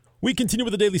We continue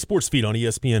with the Daily Sports Feed on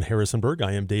ESPN Harrisonburg.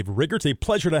 I am Dave Rigger. It's a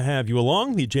pleasure to have you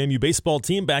along. The JMU baseball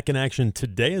team back in action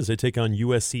today as they take on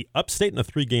USC Upstate in a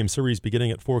 3-game series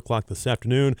beginning at 4 o'clock this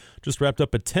afternoon. Just wrapped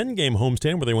up a 10-game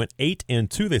homestand where they went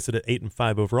 8-2. They sit at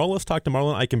 8-5 overall. Let's talk to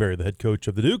Marlon Eichenberry, the head coach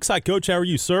of the Dukes. Hi, Coach. How are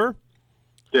you, sir?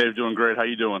 Dave, doing great. How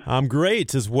you doing? I'm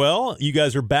great as well. You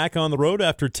guys are back on the road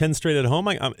after 10 straight at home.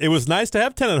 It was nice to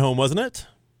have 10 at home, wasn't it?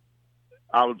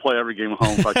 I would play every game at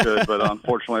home if I could, but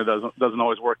unfortunately it doesn't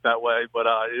always work that way. But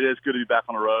it is good to be back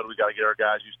on the road. We got to get our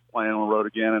guys used to playing on the road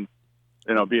again,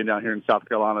 and being down here in South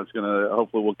Carolina is going to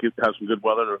hopefully we'll have some good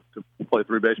weather to play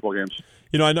 3 baseball games.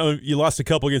 I know you lost a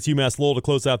couple against UMass Lowell to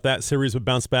close out that series, but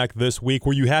bounced back this week.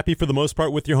 Were you happy for the most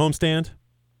part with your homestand?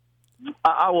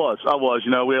 I was.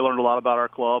 We learned a lot about our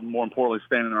club, more importantly,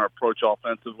 staying in our approach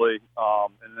offensively,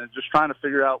 and then just trying to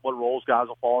figure out what roles guys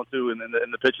will fall into in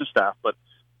the pitching staff. But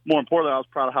more importantly, I was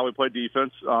proud of how we played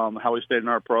defense, how we stayed in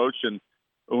our approach, and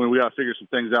we got to figure some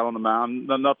things out on the mound.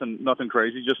 Nothing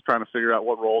crazy, just trying to figure out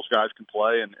what roles guys can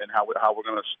play and how we're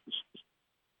going to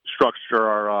structure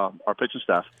our pitching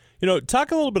staff. Talk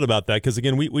a little bit about that, because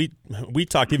again, we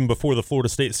talked even before the Florida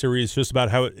State series just about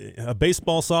how a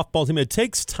baseball, softball team, it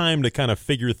takes time to kind of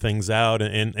figure things out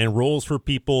and roles for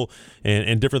people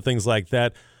and different things like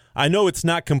that. I know it's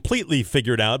not completely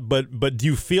figured out, but do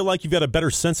you feel like you've got a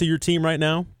better sense of your team right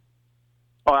now?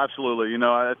 Oh, absolutely.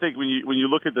 I think when you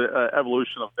look at the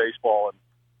evolution of baseball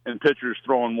and pitchers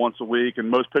throwing once a week, and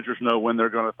most pitchers know when they're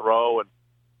going to throw,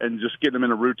 and just getting them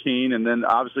in a routine, and then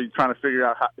obviously trying to figure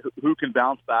out who can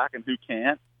bounce back and who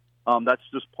can't. That's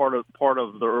just part of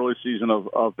the early season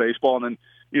of baseball, and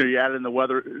then you add in the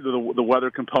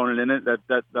weather component in it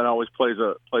that always plays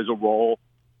a role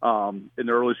in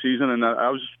the early season. And I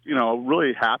was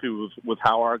really happy with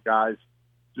how our guys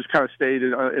just kind of stayed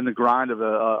in the grind of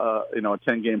a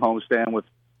 10-game homestand with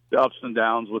the ups and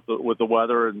downs with the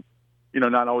weather, and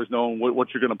not always knowing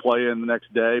what you're going to play in the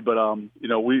next day. But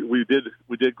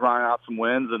we did grind out some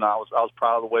wins, and I was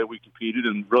proud of the way we competed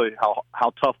and really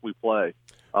how tough we play.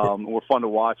 We're fun to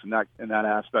watch in that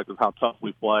aspect of how tough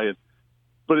we play.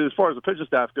 But as far as the pitching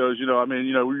staff goes, you're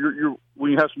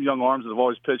when you have some young arms that have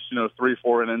always pitched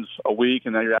 3-4 innings a week,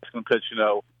 and now you're asking them to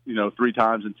pitch 3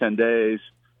 times in 10 days.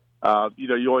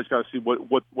 You always got to see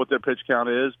what their pitch count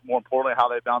is. More importantly, how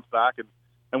they bounce back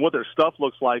and what their stuff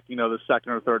looks like, the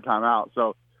second or third time out.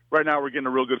 So right now we're getting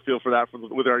a real good feel for that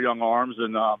with our young arms,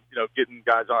 and getting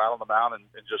guys out on the mound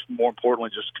and just more importantly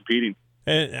just competing.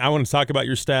 And I want to talk about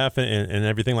your staff and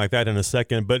everything like that in a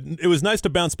second, but it was nice to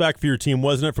bounce back for your team,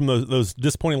 wasn't it, from those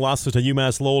disappointing losses to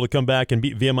UMass Lowell to come back and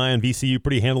beat VMI and VCU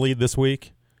pretty handily this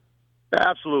week?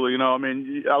 Absolutely.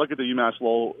 I look at the UMass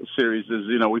Lowell series as,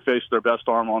 we faced their best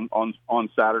arm on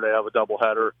Saturday of a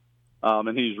doubleheader,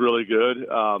 and he's really good.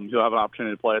 He'll have an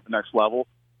opportunity to play at the next level.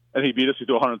 And he beat us. He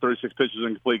threw 136 pitches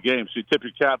in complete games. So you tip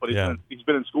your cap, but he's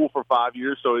been in school for 5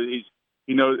 years, so he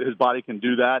knows his body can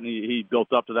do that, and he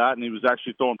built up to that, and he was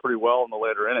actually throwing pretty well in the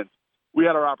later innings. We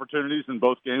had our opportunities in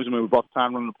both games. We brought the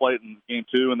time running the plate in game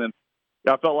 2, and then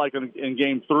I felt like in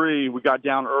game 3 we got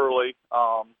down early,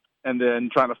 and then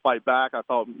trying to fight back. I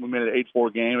thought we made an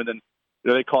 8-4 game, and then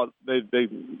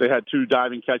they had 2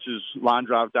 diving catches, line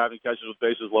drive diving catches with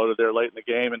bases loaded there late in the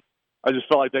game, and I just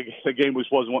felt like the game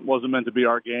wasn't meant to be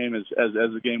our game as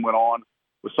the game went on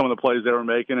with some of the plays they were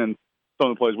making and some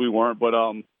of the plays we weren't. But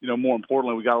more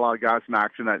importantly, we got a lot of guys in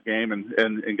action that game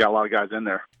and got a lot of guys in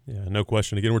there. Yeah, no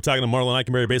question. Again, we're talking to Marlon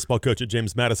Eichenberry, baseball coach at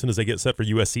James Madison, as they get set for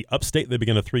USC Upstate. They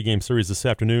begin a 3-game series this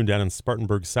afternoon down in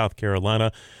Spartanburg, South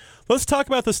Carolina. Let's talk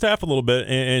about the staff a little bit,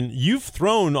 and you've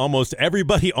thrown almost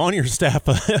everybody on your staff.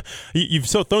 You've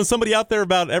thrown somebody out there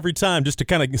about every time just to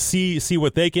kind of see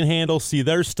what they can handle, see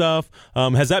their stuff.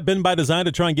 Has that been by design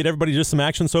to try and get everybody just some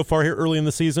action so far here early in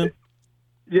the season?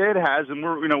 Yeah, it has, and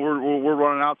we're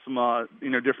running out some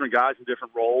different guys in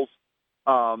different roles.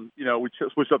 We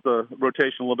switched up the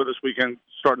rotation a little bit this weekend,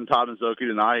 starting Todd Nzoki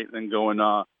tonight, and then going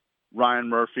Ryan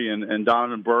Murphy and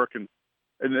Donovan Burke, and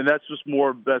that's just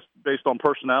more based on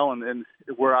personnel and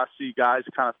where I see guys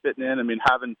kind of fitting in. I mean,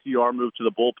 having TR move to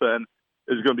the bullpen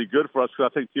is going to be good for us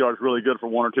because I think TR is really good for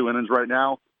 1 or 2 innings right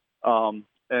now.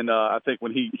 I think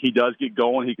when he does get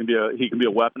going, he can be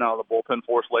a weapon out of the bullpen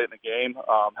for us late in the game.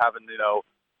 Having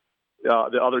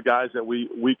the other guys that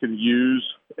we can use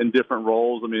in different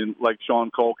roles. I mean, like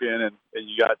Sean Culkin and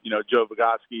you got Joe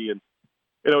Vygotsky, and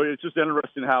it's just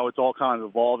interesting how it's all kind of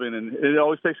evolving, and it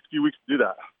always takes a few weeks to do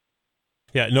that.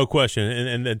 Yeah, no question,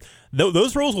 and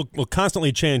those roles will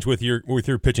constantly change with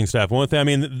your pitching staff. One thing, I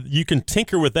mean, you can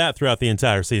tinker with that throughout the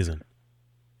entire season.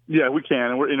 Yeah, we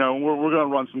can, and we're going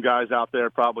to run some guys out there,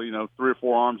 probably 3 or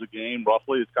 4 arms a game,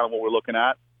 roughly. It's kind of what we're looking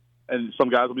at, and some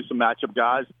guys will be some matchup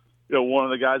guys. one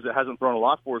of the guys that hasn't thrown a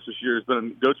lot for us this year has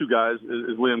been go-to guys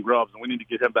is Liam Grubbs, and we need to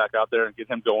get him back out there and get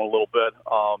him going a little bit.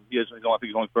 I think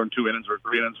he's only thrown 2 innings or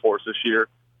 3 innings for us this year.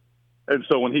 And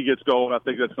so when he gets going, I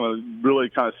think that's going to really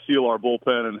kind of seal our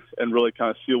bullpen and really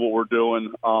kind of seal what we're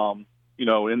doing,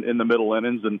 in the middle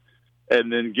innings and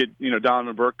then get,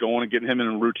 Donovan Burke going and getting him in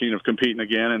a routine of competing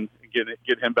again and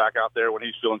get him back out there when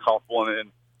he's feeling comfortable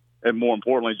and more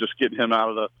importantly, just getting him out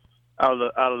of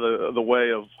the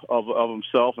way of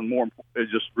himself and more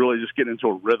just getting into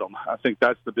a rhythm. I think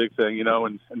that's the big thing,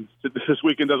 and this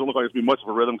weekend doesn't look like it's going to be much of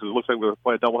a rhythm because it looks like we're going to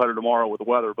play a doubleheader tomorrow with the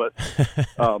weather, but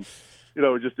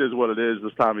it just is what it is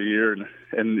this time of year.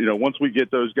 And once we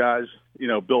get those guys,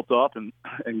 built up and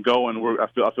going, I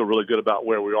feel really good about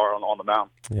where we are on the mound.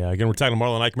 Yeah, again, we're talking to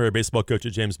Marlon Eichenberry, baseball coach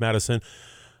at James Madison.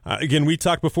 Again, we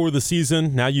talked before the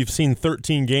season. Now you've seen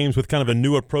 13 games with kind of a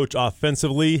new approach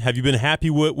offensively. Have you been happy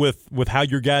with how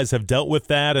your guys have dealt with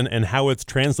that and how it's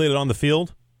translated on the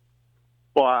field?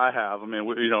 Well, I have. I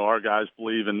mean, our guys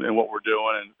believe in what we're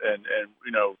doing, and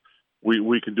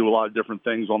we can do a lot of different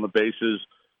things on the bases.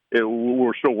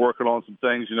 We're still working on some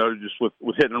things, just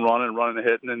with hitting and running and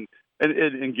hitting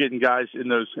and getting guys in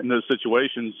those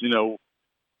situations.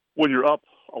 When you're up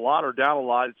a lot or down a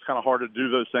lot, it's kind of hard to do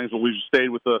those things. But we've stayed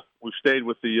with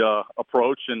the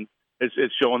approach, and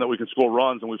it's showing that we can score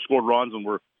runs, and we've scored runs, and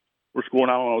we're scoring.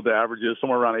 I don't know what the average is,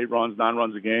 somewhere around 8 runs, 9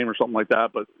 runs a game, or something like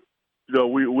that. But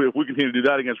if we continue to do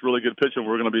that against really good pitching,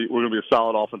 we're going to be a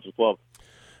solid offensive club.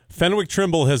 Fenwick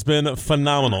Trimble has been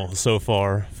phenomenal so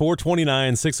far.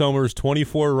 429, 6 homers,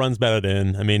 24 runs batted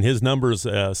in. I mean, his numbers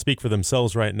speak for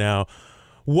themselves right now.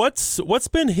 What's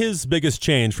been his biggest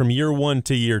change from year 1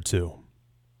 to year 2?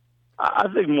 I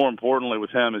think more importantly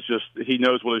with him is just he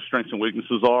knows what his strengths and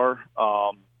weaknesses are.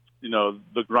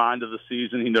 The grind of the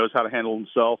season, he knows how to handle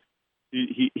himself.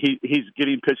 He's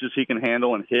getting pitches he can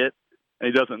handle and hit, and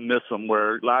he doesn't miss them.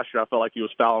 Where last year I felt like he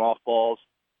was fouling off balls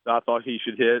that I thought he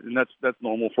should hit, and that's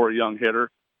normal for a young hitter.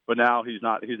 But now he's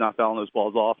not fouling those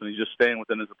balls off, and he's just staying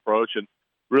within his approach. And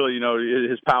really,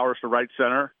 his power is to right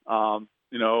center. And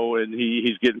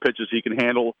he's getting pitches he can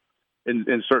handle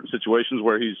in certain situations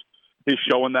where he's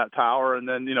showing that power. And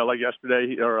then like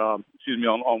yesterday, on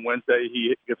Wednesday,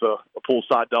 he gets a pull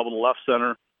side double to left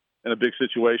center in a big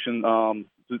situation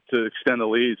to extend the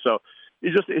lead. So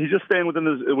he's just staying within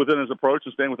his approach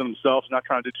and staying within himself, not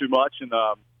trying to do too much. And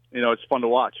it's fun to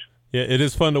watch. Yeah, it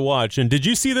is fun to watch. And did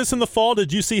you see this in the fall?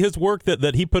 Did you see his work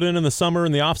that he put in the summer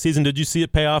and the offseason? Did you see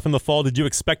it pay off in the fall? Did you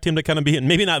expect him to kind of be,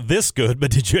 maybe not this good,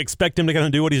 but did you expect him to kind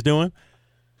of do what he's doing?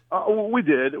 We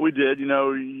did.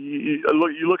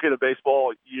 You look at a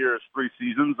baseball year as 3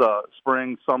 seasons,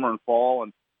 spring, summer, and fall.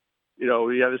 And, he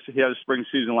had a spring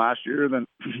season last year, then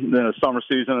a summer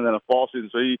season, and then a fall season.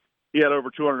 So he had over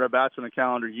 200 at-bats in a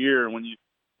calendar year. And when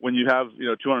you have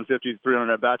 250,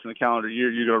 300 at-bats in a calendar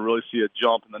year, you're going to really see a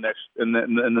jump in the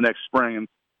next spring. And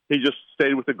he just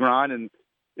stayed with the grind and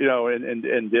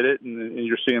did it, and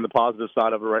you're seeing the positive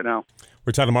side of it right now.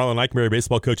 We're talking to Marlon Eichenberry,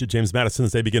 baseball coach at James Madison,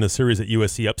 as they begin a series at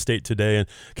USC Upstate today. And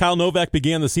Kyle Novak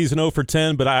began the season 0 for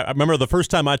 10, but I remember the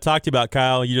first time I talked to you about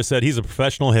Kyle, you just said he's a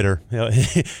professional hitter.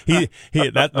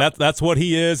 That's what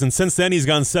he is. And since then, he's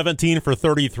gone 17 for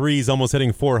 33. He's almost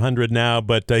hitting 400 now,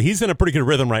 but he's in a pretty good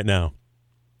rhythm right now.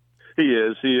 He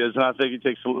is, and I think it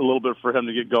takes a little bit for him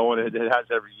to get going. It has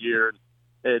every year.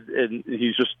 And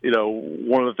he's just,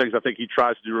 one of the things I think he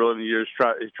tries to do early in the year is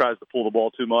he tries to pull the ball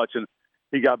too much, and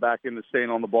he got back into staying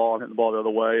on the ball and hitting the ball the other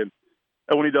way. And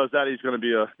when he does that, he's going to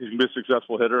be a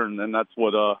successful hitter, and that's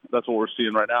what we're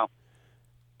seeing right now.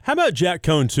 How about Jack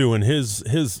Cohn too, and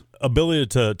his ability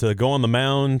to go on the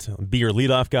mound, be your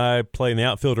leadoff guy, play in the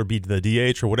outfield, or be the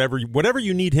DH, or whatever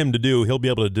you need him to do, he'll be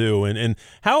able to do. And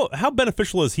how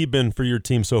beneficial has he been for your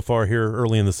team so far here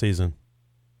early in the season?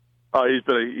 He's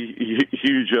been a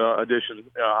huge addition.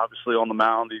 Obviously on the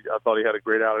mound, I thought he had a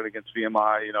great outing against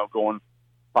VMI. Going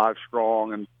 5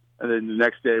 strong, and then the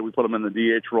next day we put him in the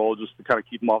DH role just to kind of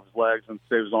keep him off his legs and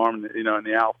save his arm, in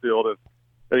the outfield. And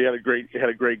he had a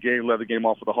great game, led the game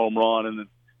off with a home run. And then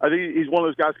I think he's one of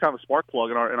those guys, kind of a spark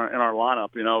plug in our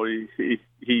lineup.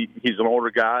 He's an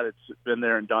older guy that's been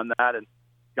there and done that, and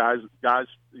guys kind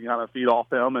of feed off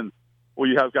him. And well,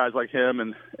 you have guys like him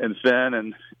and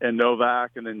Finn and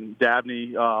Novak and then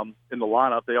Dabney in the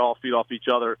lineup. They all feed off each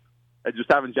other, and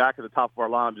just having Jack at the top of our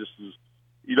lineup just is,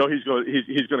 he's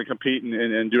going to compete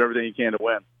and do everything he can to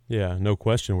win. Yeah, no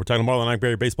question. We're talking to Marlon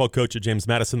Eichenberry, baseball coach at James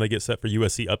Madison. They get set for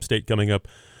USC Upstate coming up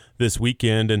this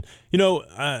weekend. And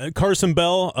Carson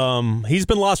Bell, he's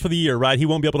been lost for the year, right? He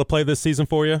won't be able to play this season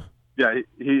for you. Yeah,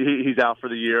 he's out for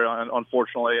the year,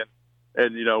 unfortunately. And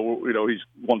And he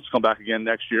wants to come back again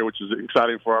next year, which is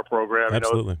exciting for our program.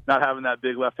 Absolutely. Not having that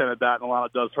big left-handed bat in Atlanta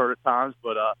does hurt at times,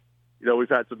 but we've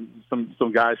had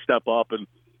some guys step up, and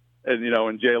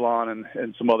Jaylon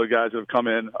and some other guys that have come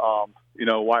in.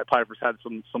 Wyatt Piper's had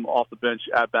some off the bench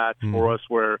at bats for us,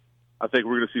 where I think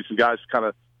we're going to see some guys, kind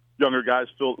of younger guys,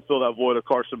 fill that void of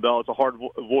Carson Bell. It's a hard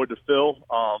void to fill,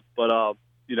 but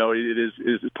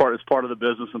it's part of the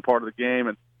business and part of the game,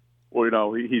 and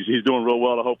he's doing real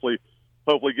well to hopefully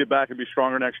get back and be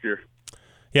stronger next year.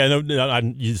 Yeah,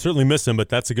 you certainly miss him, but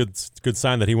that's a good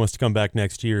sign that he wants to come back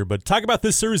next year. But talk about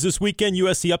this series this weekend,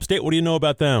 USC Upstate. What do you know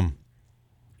about them?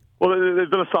 Well, they've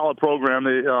been a solid program.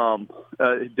 They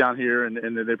down here, and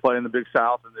they play in the Big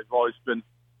South, and they've always been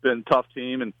a tough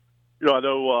team. And I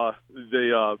know they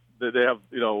have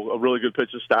a really good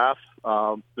pitching staff.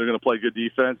 They're going to play good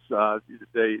defense.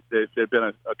 They've been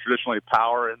a traditionally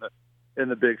power in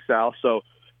the Big South. So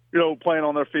playing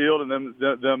on their field and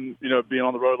them being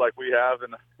on the road like we have,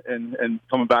 and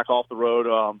coming back off the road,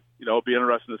 it'll be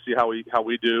interesting to see how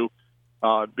we do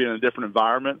being in a different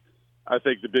environment. I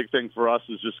think the big thing for us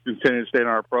is just continuing to stay in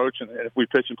our approach, and if we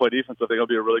pitch and play defense, I think it'll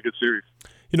be a really good series.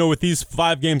 With these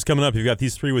 5 games coming up, you've got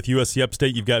these 3 with USC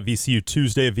Upstate, you've got VCU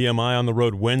Tuesday, VMI on the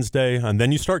road Wednesday, and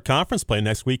then you start conference play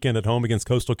next weekend at home against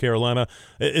Coastal Carolina.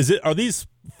 Are these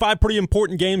 5 pretty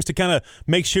important games to kind of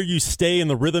make sure you stay in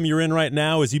the rhythm you're in right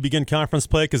now as you begin conference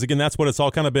play? Because again, that's what it's all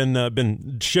kind of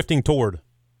been shifting toward.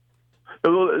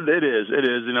 It is.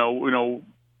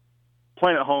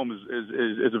 Playing at home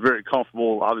is a very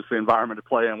comfortable, obviously, environment to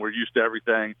play in. We're used to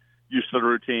everything, used to the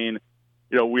routine.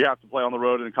 We have to play on the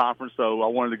road in conference, so I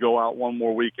wanted to go out one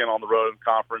more weekend on the road in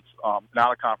conference, and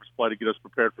out of conference play to get us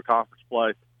prepared for conference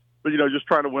play. But, just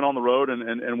trying to win on the road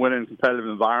and win in competitive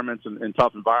environments and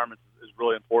tough environments is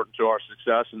really important to our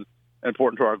success and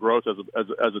important to our growth as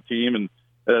a team. And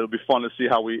it'll be fun to see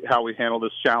how we handle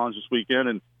this challenge this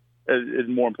weekend. And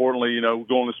more importantly,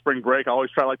 going to spring break, I always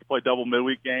try to play double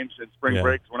midweek games in spring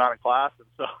break because we're not in class.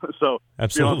 And so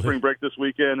being on spring break this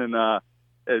weekend and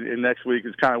next week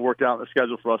has kind of worked out in the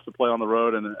schedule for us to play on the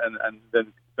road and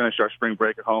then finish our spring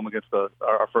break at home against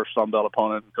our first Sun Belt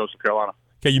opponent in Coastal Carolina.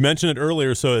 Okay, you mentioned it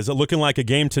earlier. So is it looking like a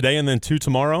game today and then 2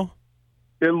 tomorrow?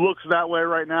 It looks that way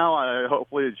right now.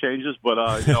 Hopefully it changes, but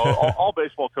all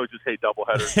baseball coaches hate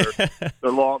doubleheaders.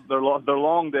 They're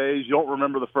long days. You don't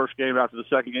remember the first game after the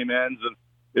second game ends,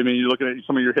 and you're looking at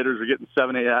some of your hitters are getting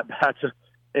 7-8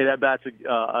 at bats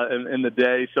in the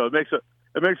day. So it makes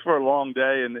for a long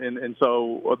day, and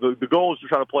so the goal is to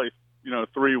try to play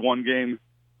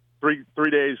 3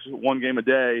 days, 1 game a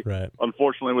day. Right.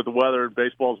 Unfortunately, with the weather,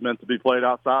 baseball is meant to be played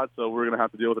outside, so we're going to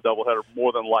have to deal with a doubleheader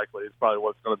more than likely. It's probably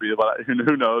what it's going to be, but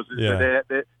who knows? Yeah.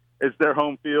 It's their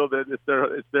home field. It's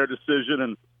their decision,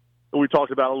 and we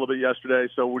talked about it a little bit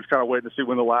yesterday. So we're just kind of waiting to see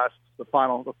when the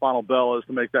final bell is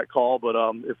to make that call. But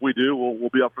if we do,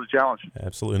 we'll be up for the challenge.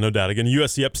 Absolutely, no doubt. Again,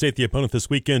 USC Upstate, the opponent this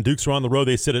weekend. Dukes are on the road.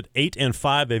 They sit at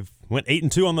 8-5. They've went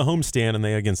 8-2 on the homestand, and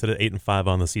they again sit at 8-5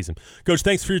 on the season. Coach,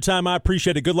 thanks for your time. I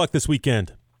appreciate it. Good luck this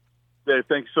weekend. Dave,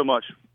 thanks so much.